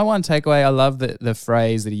 My one takeaway, I love the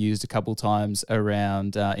phrase that he used a couple times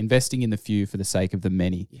around investing in the few for the sake of the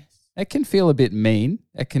many. Yes. It can feel a bit mean.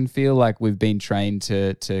 It can feel like we've been trained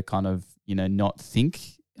to kind of, not think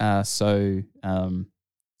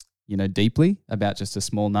deeply about just a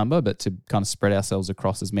small number, but to kind of spread ourselves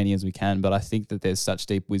across as many as we can. But I think that there's such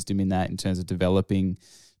deep wisdom in that in terms of developing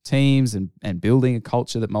teams and building a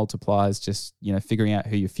culture that multiplies, just, figuring out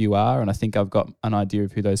who your few are. And I think I've got an idea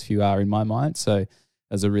of who those few are in my mind. So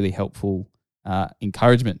as a really helpful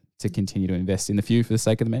encouragement to continue to invest in the few for the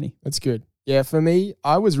sake of the many. That's good. Yeah, for me,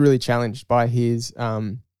 I was really challenged by his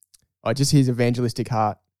his evangelistic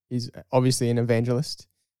heart. He's obviously an evangelist.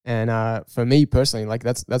 And for me personally,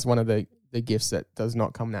 that's one of the gifts that does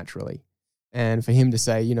not come naturally. And for him to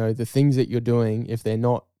say, the things that you're doing, if they're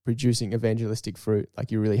not producing evangelistic fruit,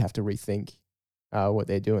 you really have to rethink what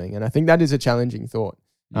they're doing. And I think that is a challenging thought.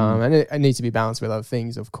 And it needs to be balanced with other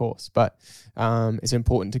things, of course. But it's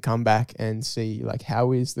important to come back and see,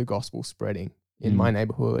 how is the gospel spreading in my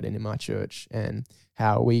neighborhood and in my church, and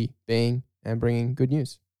how are we being and bringing good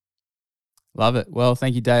news? Love it. Well,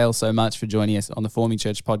 thank you, Dale, so much for joining us on the Forming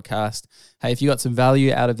Church podcast. Hey, if you got some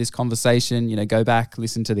value out of this conversation, go back,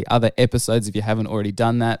 listen to the other episodes if you haven't already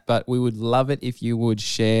done that. But we would love it if you would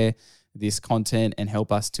share this content and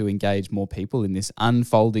help us to engage more people in this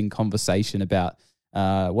unfolding conversation about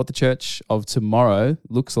what the church of tomorrow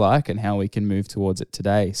looks like and how we can move towards it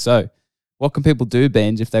today. So what can people do,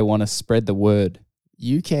 Benj, if they want to spread the word?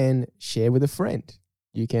 You can share with a friend.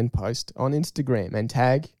 You can post on Instagram and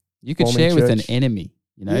tag. You could Forming share with Church. an enemy.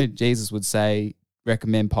 Jesus would say,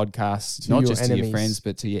 recommend podcasts, To not your just to your enemies. friends,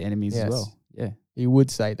 but to your enemies Yes. as well. Yeah, He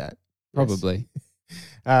would say that. probably.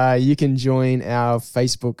 You can join our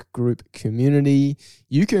Facebook group community.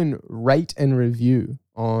 You can rate and review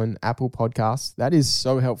on Apple Podcasts. That is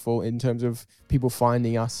so helpful in terms of people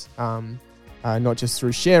finding us, not just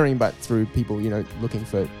through sharing, but through people, looking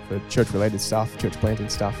for church-related stuff, church planting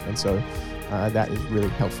stuff. And so that is really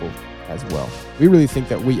helpful as well. We really think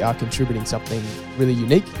that we are contributing something really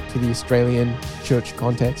unique to the Australian church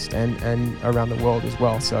context and around the world as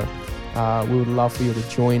well. So we would love for you to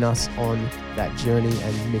join us on that journey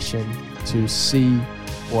and mission to see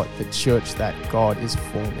what the church that God is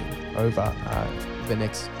forming over the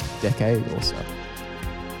next decade or so.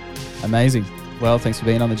 Amazing. Well, thanks for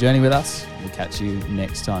being on the journey with us. We'll catch you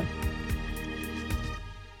next time.